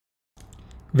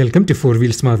Welcome to Four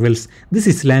Wheels Marvels. This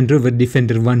is Land Rover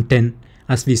Defender 110.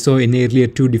 As we saw in earlier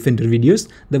two Defender videos,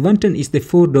 the 110 is the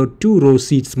 4.2 row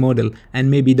seats model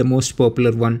and may be the most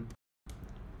popular one.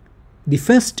 The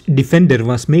first Defender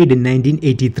was made in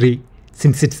 1983.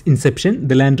 Since its inception,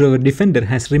 the Land Rover Defender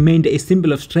has remained a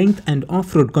symbol of strength and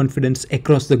off-road confidence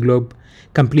across the globe.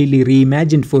 Completely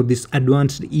reimagined for these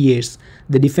advanced years,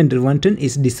 the Defender 110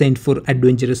 is designed for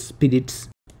adventurous spirits.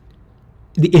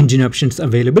 The engine options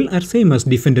available are same as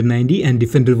Defender 90 and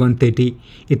Defender 130,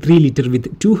 a 3-litre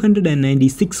with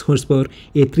 296 horsepower,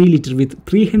 a 3-litre with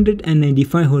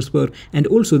 395 horsepower, and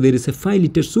also there is a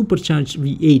 5-litre supercharged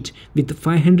V8 with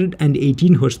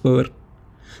 518 horsepower.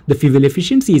 The fuel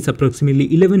efficiency is approximately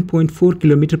 11.4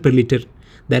 km per litre,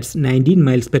 that's 19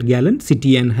 miles per gallon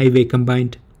city and highway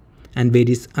combined, and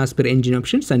varies as per engine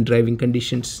options and driving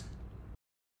conditions.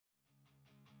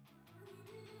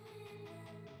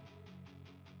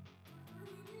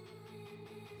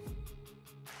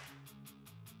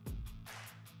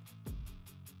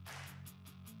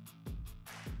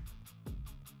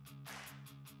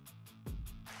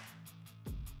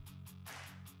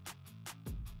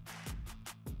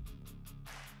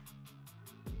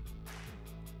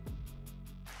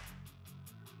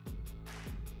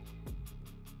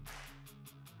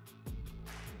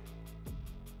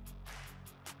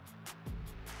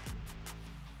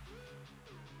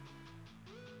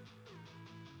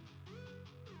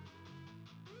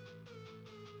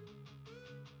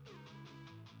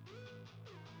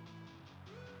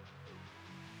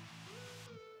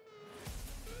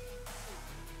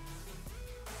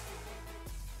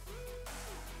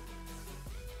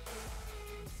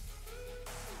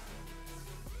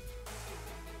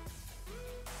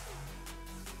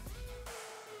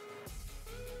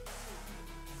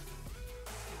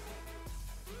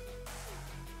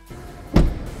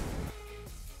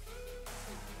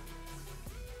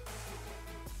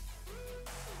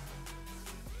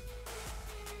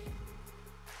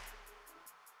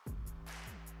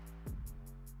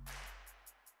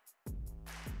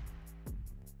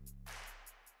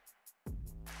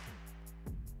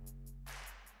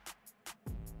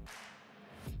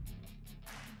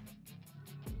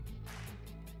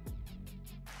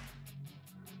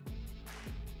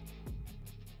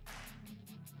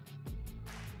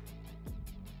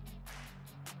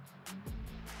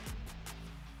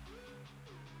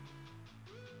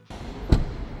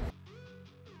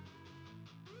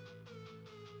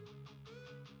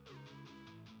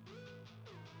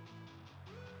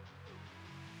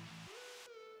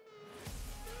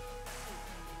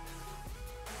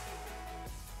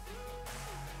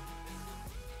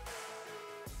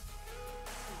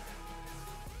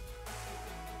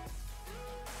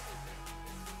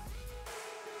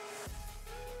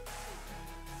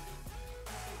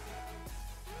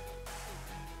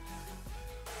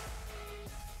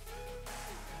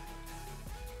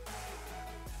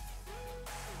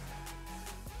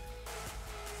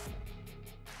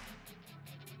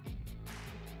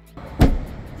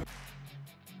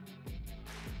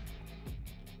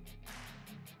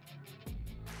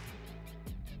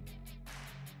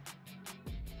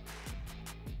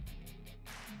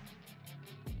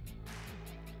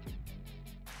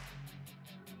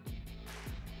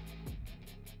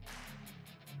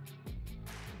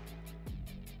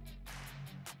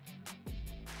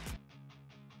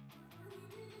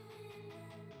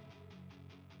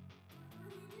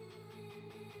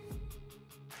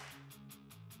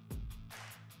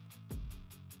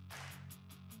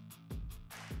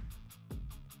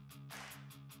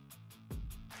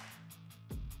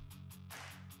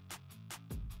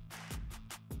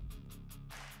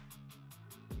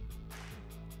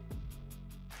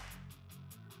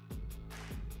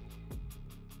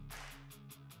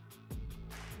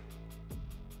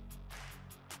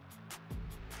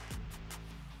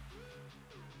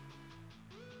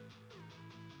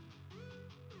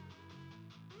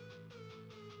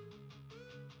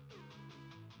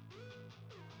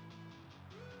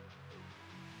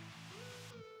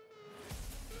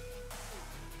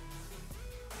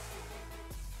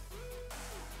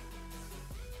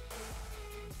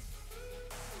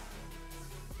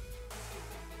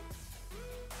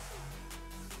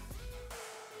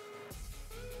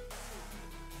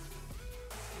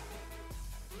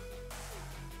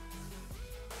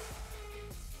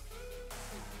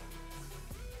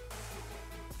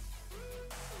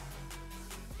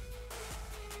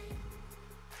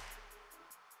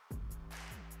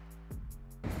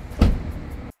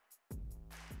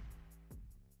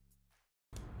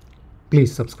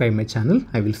 Please subscribe my channel.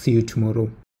 I will see you tomorrow.